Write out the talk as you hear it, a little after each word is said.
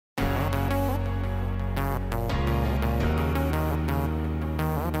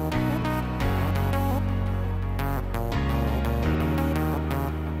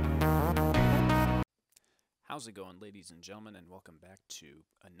How's it going, ladies and gentlemen, and welcome back to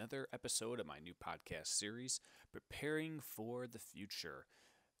another episode of my new podcast series, Preparing for the Future.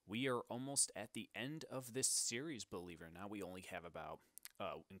 We are almost at the end of this series, believe it or not. We only have about,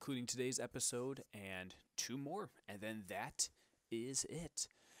 including today's episode, and two more, and then that is it.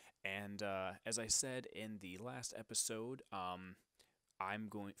 And as I said in the last episode,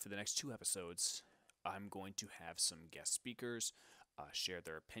 for the next two episodes, I'm going to have some guest speakers share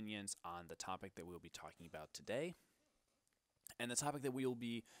their opinions on the topic that we'll be talking about today. And the topic that we will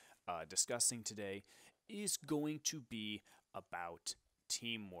be discussing today is going to be about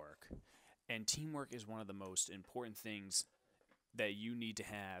teamwork. And teamwork is one of the most important things that you need to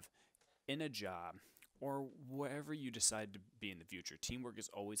have in a job or wherever you decide to be in the future. Teamwork is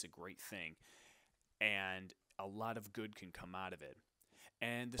always a great thing, and a lot of good can come out of it.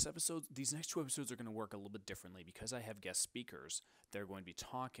 And these next two episodes are going to work a little bit differently because I have guest speakers. They're going to be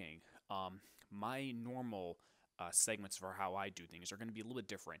talking. My normal segments for how I do things are going to be a little bit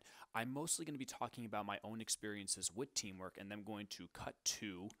different. I'm mostly going to be talking about my own experiences with teamwork, and then I'm going to cut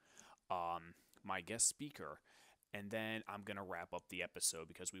to my guest speaker, and then I'm going to wrap up the episode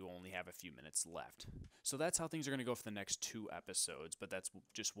because we will only have a few minutes left. So that's how things are going to go for the next two episodes, but that's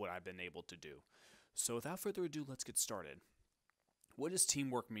just what I've been able to do. So without further ado, let's get started. What does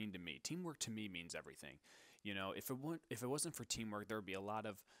teamwork mean to me? Teamwork to me means everything. You know, if it wasn't for teamwork, there would be a lot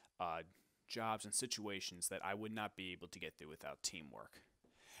of jobs and situations that I would not be able to get through without teamwork.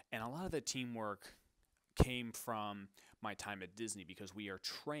 And a lot of that teamwork came from my time at Disney because we are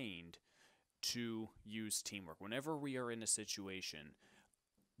trained to use teamwork. Whenever we are in a situation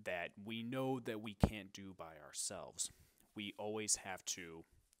that we know that we can't do by ourselves, we always have to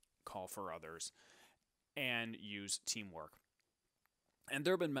call for others and use teamwork. And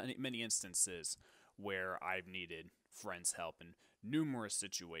there have been many instances where I've needed friends' help in numerous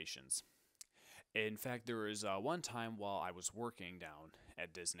situations. In fact, there was one time while I was working down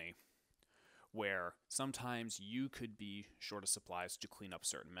at Disney where sometimes you could be short of supplies to clean up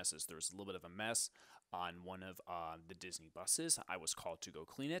certain messes. There was a little bit of a mess on one of the Disney buses. I was called to go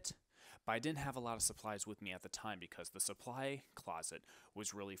clean it, but I didn't have a lot of supplies with me at the time because the supply closet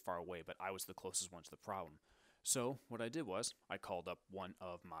was really far away, but I was the closest one to the problem. So what I did was I called up one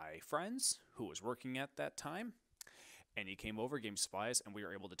of my friends who was working at that time, and he came over, gave me supplies, and we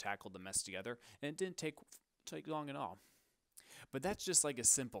were able to tackle the mess together, and it didn't take long at all. But that's just like a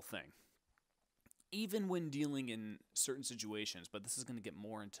simple thing. Even when dealing in certain situations, but this is going to get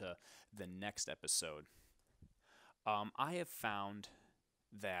more into the next episode, I have found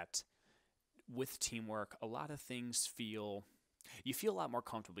that with teamwork, a lot of things you feel a lot more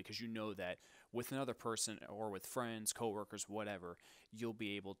comfortable because you know that with another person or with friends, coworkers, whatever, you'll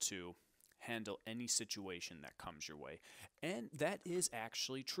be able to handle any situation that comes your way. And that is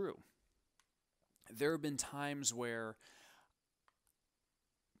actually true. There have been times where,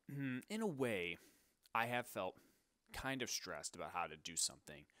 in a way, I have felt kind of stressed about how to do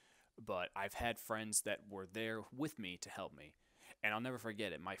something, but I've had friends that were there with me to help me. And I'll never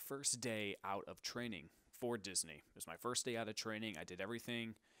forget it. My first day out of training for Disney. It was my first day out of training. I did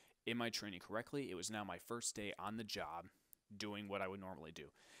everything in my training correctly. It was now my first day on the job doing what I would normally do.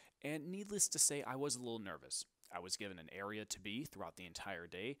 And needless to say, I was a little nervous. I was given an area to be throughout the entire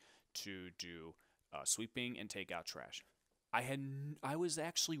day to do sweeping and take out trash. I was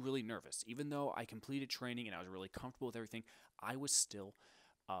actually really nervous. Even though I completed training and I was really comfortable with everything, I was still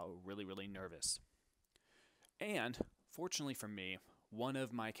really, really nervous. And fortunately for me, one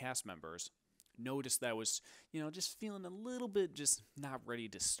of my cast members noticed that I was, just feeling a little bit just not ready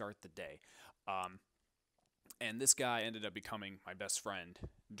to start the day. And this guy ended up becoming my best friend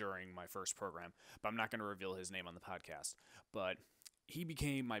during my first program, but I'm not going to reveal his name on the podcast. But he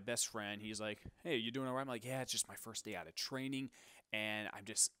became my best friend. He's like, "Hey, you doing all right?" I'm like, "Yeah, it's just my first day out of training, and I'm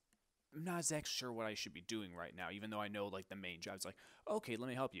not exactly sure what I should be doing right now, even though I know like the main job." It's like, "Okay, let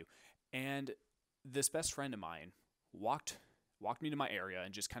me help you." And this best friend of mine walked me to my area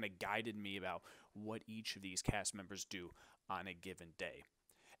and just kind of guided me about what each of these cast members do on a given day.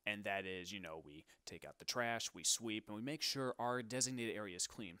 And that is, we take out the trash, we sweep, and we make sure our designated area is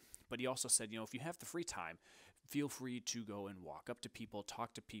clean. But he also said, if you have the free time, feel free to go and walk up to people,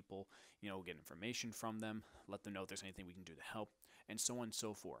 talk to people, get information from them, let them know if there's anything we can do to help, and so on and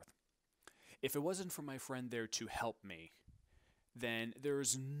so forth. If it wasn't for my friend there to help me, then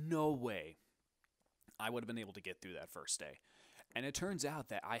there's no way I would have been able to get through that first day. And it turns out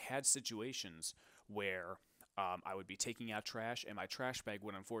that I had situations where I would be taking out trash, and my trash bag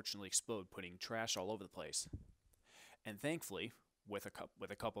would unfortunately explode, putting trash all over the place. And thankfully, with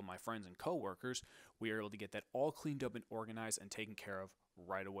a couple of my friends and coworkers, we were able to get that all cleaned up and organized and taken care of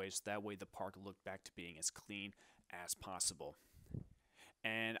right away. So that way the park looked back to being as clean as possible.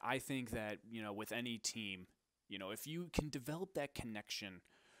 And I think that, with any team, if you can develop that connection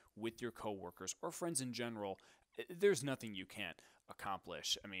with your coworkers or friends in general, there's nothing you can't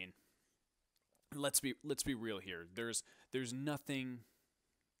accomplish. I mean, let's be real here. There's nothing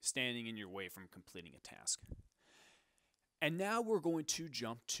standing in your way from completing a task. And now we're going to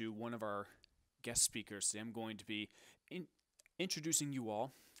jump to one of our guest speakers. Today I'm going to be introducing you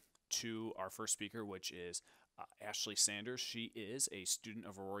all to our first speaker, which is Ashley Sanders. She is a student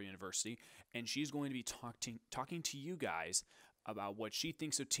of Aurora University, and she's going to be talking to you guys about what she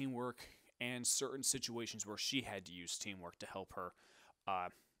thinks of teamwork and certain situations where she had to use teamwork to help her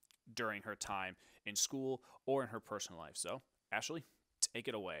during her time in school or in her personal life. So, Ashley, take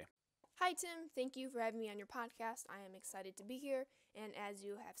it away. Hi, Tim. Thank you for having me on your podcast. I am excited to be here. And as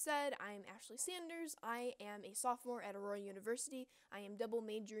you have said, I am Ashley Sanders. I am a sophomore at Aurora University. I am double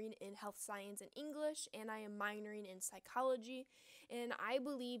majoring in health science and English, and I am minoring in psychology. And I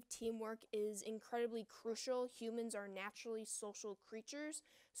believe teamwork is incredibly crucial. Humans are naturally social creatures,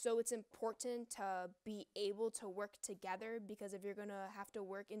 so it's important to be able to work together, because if you're going to have to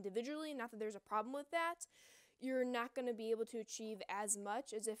work individually, not that there's a problem with that, you're not going to be able to achieve as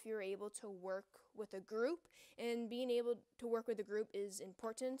much as if you're able to work with a group. And being able to work with a group is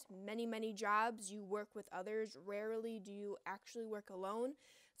important. Many jobs you work with others. Rarely do you actually work alone.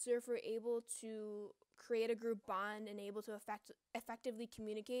 So if we're able to create a group bond and able to effectively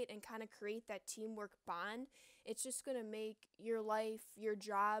communicate and kind of create that teamwork bond, it's just going to make your life, your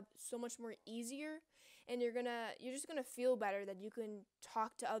job so much more easier. And you're just going to feel better that you can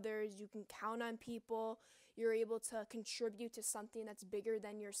talk to others, you can count on people. You're able to contribute to something that's bigger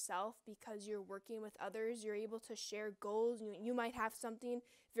than yourself because you're working with others. You're able to share goals. You might have something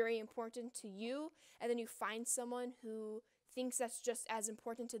very important to you, and then you find someone who thinks that's just as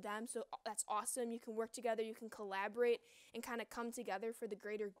important to them. So that's awesome. You can work together, you can collaborate, and kind of come together for the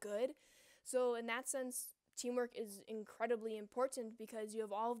greater good. So in that sense, teamwork is incredibly important because you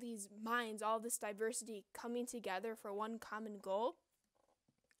have all these minds, all this diversity coming together for one common goal.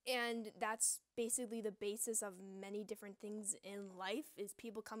 And that's basically the basis of many different things in life, is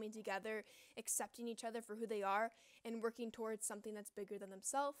people coming together, accepting each other for who they are, and working towards something that's bigger than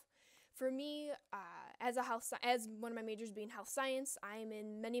themselves. For me, as one of my majors being health science, I'm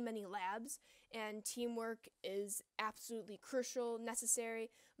in many labs, and teamwork is absolutely crucial, necessary.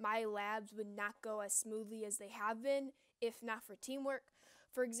 My labs would not go as smoothly as they have been if not for teamwork.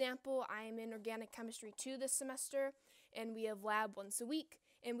 For example, I am in organic chemistry 2 this semester, and we have lab once a week.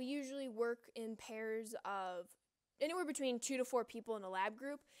 And we usually work in pairs of anywhere between 2 to 4 people in a lab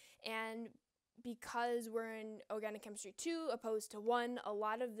group. And because we're in organic chemistry 2 opposed to 1, a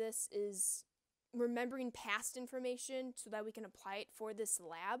lot of this is remembering past information so that we can apply it for this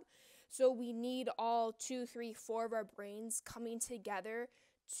lab. So we need all 2, 3, 4 of our brains coming together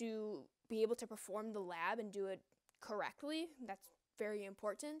to be able to perform the lab and do it correctly. That's very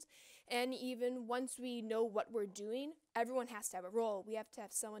important. And even once we know what we're doing, everyone has to have a role. We have to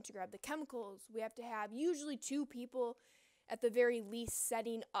have someone to grab the chemicals. We have to have usually 2 people at the very least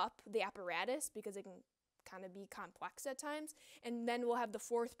setting up the apparatus, because it can kind of be complex at times. And then we'll have the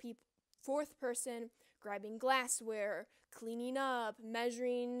fourth person grabbing glassware, cleaning up,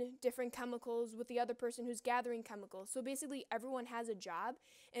 measuring different chemicals with the other person who's gathering chemicals. So basically everyone has a job,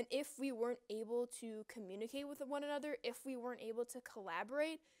 and if we weren't able to communicate with one another, if we weren't able to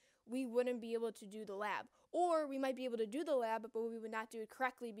collaborate, we wouldn't be able to do the lab. Or we might be able to do the lab, but we would not do it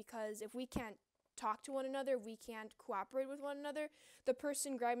correctly, because if we can't talk to one another, we can't cooperate with one another, the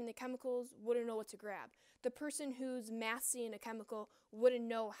person grabbing the chemicals wouldn't know what to grab. The person who's massing a chemical wouldn't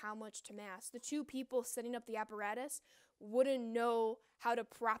know how much to mass. The 2 people setting up the apparatus wouldn't know how to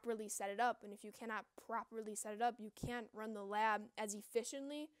properly set it up. And if you cannot properly set it up, you can't run the lab as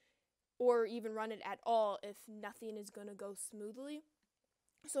efficiently or even run it at all if nothing is going to go smoothly.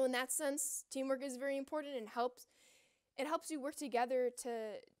 So in that sense, teamwork is very important and it helps you work together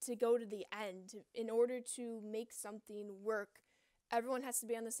to go to the end. In order to make something work, everyone has to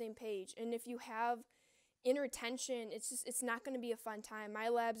be on the same page. And if you have inner tension, it's not going to be a fun time. My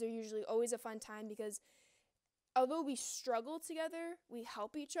labs are usually always a fun time, because although we struggle together, we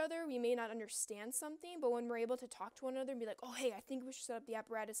help each other. We may not understand something, but when we're able to talk to one another and be like, oh, hey, I think we should set up the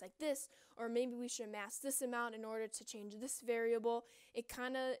apparatus like this, or maybe we should mass this amount in order to change this variable, it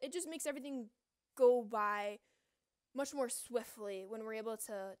just makes everything go by much more swiftly when we're able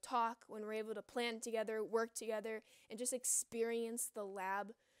to talk, when we're able to plan together, work together, and just experience the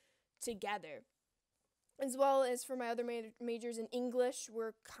lab together. As well as for my other majors in English,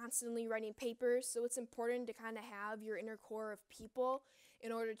 we're constantly writing papers, so it's important to kind of have your inner core of people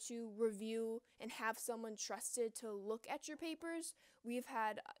in order to review and have someone trusted to look at your papers. We've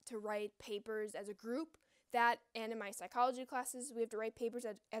had to write papers as a group, and in my psychology classes, we have to write papers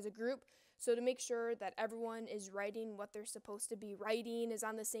as a group. So to make sure that everyone is writing what they're supposed to be writing, is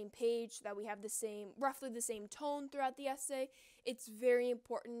on the same page, that we have roughly the same tone throughout the essay, it's very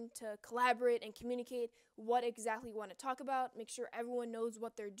important to collaborate and communicate what exactly we want to talk about, make sure everyone knows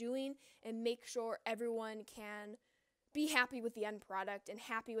what they're doing, and make sure everyone can be happy with the end product and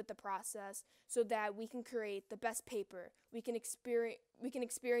happy with the process so that we can create the best paper. We can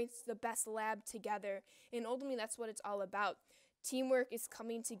experience the best lab together, and ultimately that's what it's all about. Teamwork is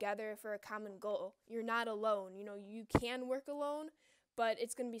coming together for a common goal. You're not alone. You can work alone, but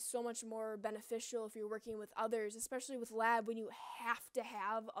it's going to be so much more beneficial if you're working with others, especially with lab when you have to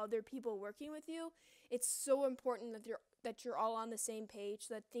have other people working with you. It's so important that you're all on the same page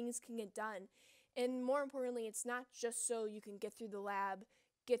so that things can get done. And more importantly, it's not just so you can get through the lab,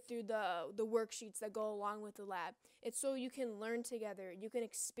 get through the worksheets that go along with the lab. It's so you can learn together, you can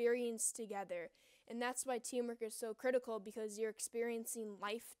experience together. And that's why teamwork is so critical, because you're experiencing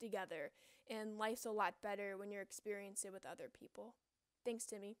life together. And life's a lot better when you're experiencing it with other people. Thanks,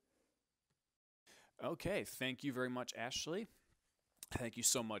 Timmy. Okay, thank you very much, Ashley. Thank you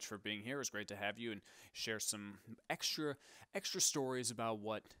so much for being here. It's great to have you and share some extra stories about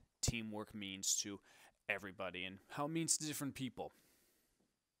what teamwork means to everybody and how it means to different people.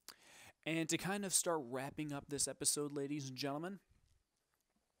 And to kind of start wrapping up this episode, ladies and gentlemen,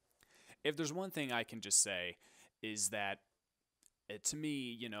 if there's one thing I can just say is that to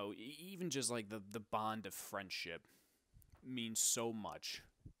me, even just like the bond of friendship means so much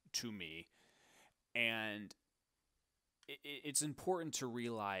to me. And it's important to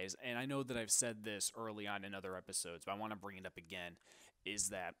realize, and I know that I've said this early on in other episodes, but I want to bring it up again, is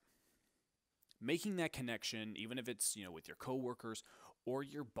that making that connection, even if it's, with your coworkers or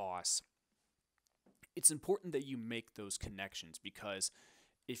your boss, it's important that you make those connections, because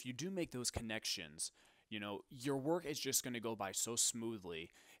if you do make those connections, your work is just going to go by so smoothly,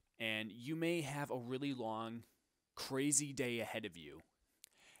 and you may have a really long, crazy day ahead of you.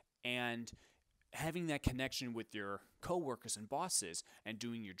 And having that connection with your coworkers and bosses and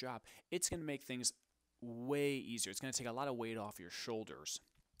doing your job, it's going to make things way easier. It's going to take a lot of weight off your shoulders.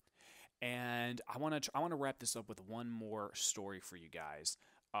 And I want to wrap this up with one more story for you guys.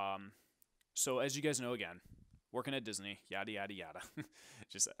 So as you guys know, again, working at Disney, yada yada yada.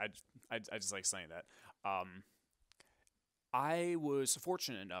 I just like saying that. I was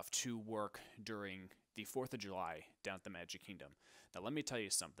fortunate enough to work during the 4th of July down at the Magic Kingdom. Now let me tell you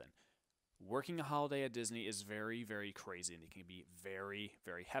something. Working a holiday at Disney is very, very crazy, and it can be very,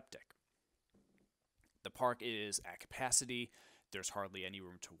 very hectic. The park is at capacity. There's hardly any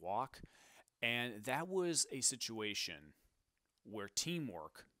room to walk. And that was a situation where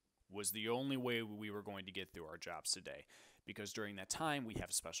teamwork was the only way we were going to get through our jobs today. Because during that time, we have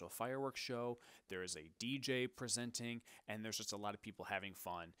a special fireworks show, there is a DJ presenting, and there's just a lot of people having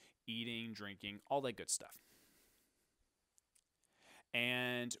fun, eating, drinking, all that good stuff.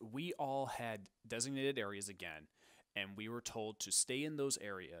 And we all had designated areas again, and we were told to stay in those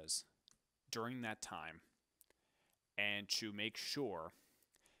areas during that time and to make sure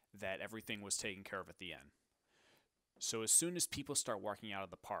that everything was taken care of at the end. So as soon as people start walking out of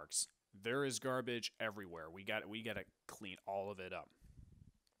the parks, there is garbage everywhere. We got to clean all of it up.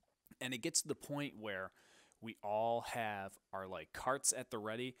 And it gets to the point where we all have our carts at the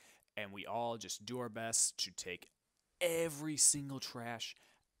ready, and we all just do our best to take every single trash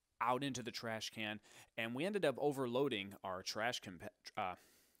out into the trash can, and we ended up overloading our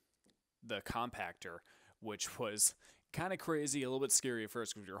the compactor, which was kind of crazy, a little bit scary at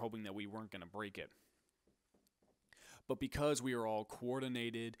first because we were hoping that we weren't going to break it. But because we were all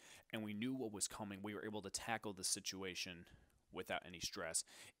coordinated and we knew what was coming, we were able to tackle the situation without any stress.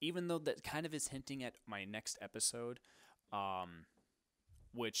 Even though that kind of is hinting at my next episode,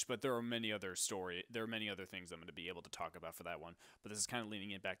 but there are many other things I'm going to be able to talk about for that one. But this is kind of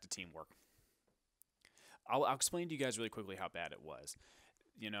leaning it back to teamwork. I'll explain to you guys really quickly how bad it was.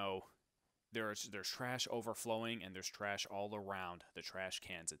 There's trash overflowing, and there's trash all around the trash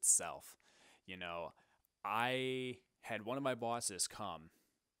cans itself. I had one of my bosses come,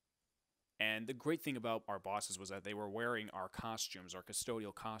 and the great thing about our bosses was that they were wearing our costumes, our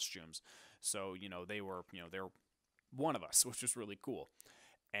custodial costumes. So, they were one of us, which was really cool.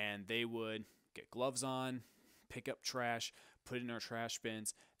 And they would get gloves on, pick up trash, put it in our trash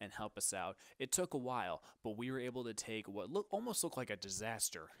bins, and help us out. It took a while, but we were able to take what almost looked like a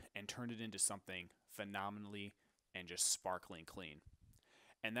disaster and turn it into something phenomenally and just sparkling clean.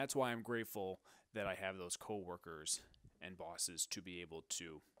 And that's why I'm grateful that I have those coworkers and bosses to be able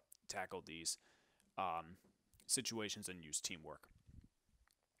to tackle these situations and use teamwork.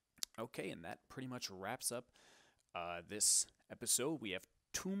 Okay, and that pretty much wraps up this episode. We have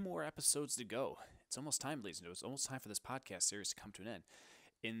 2 more episodes to go. It's almost time, ladies and gentlemen. It's almost time for this podcast series to come to an end.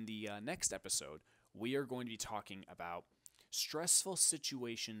 In the next episode, we are going to be talking about stressful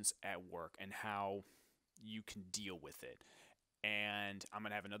situations at work and how you can deal with it. And I'm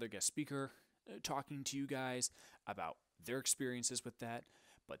going to have another guest speaker talking to you guys about their experiences with that.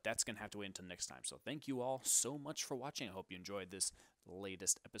 But that's going to have to wait until next time. So thank you all so much for watching. I hope you enjoyed this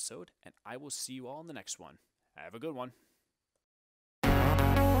latest episode. And I will see you all in the next one. Have a good one.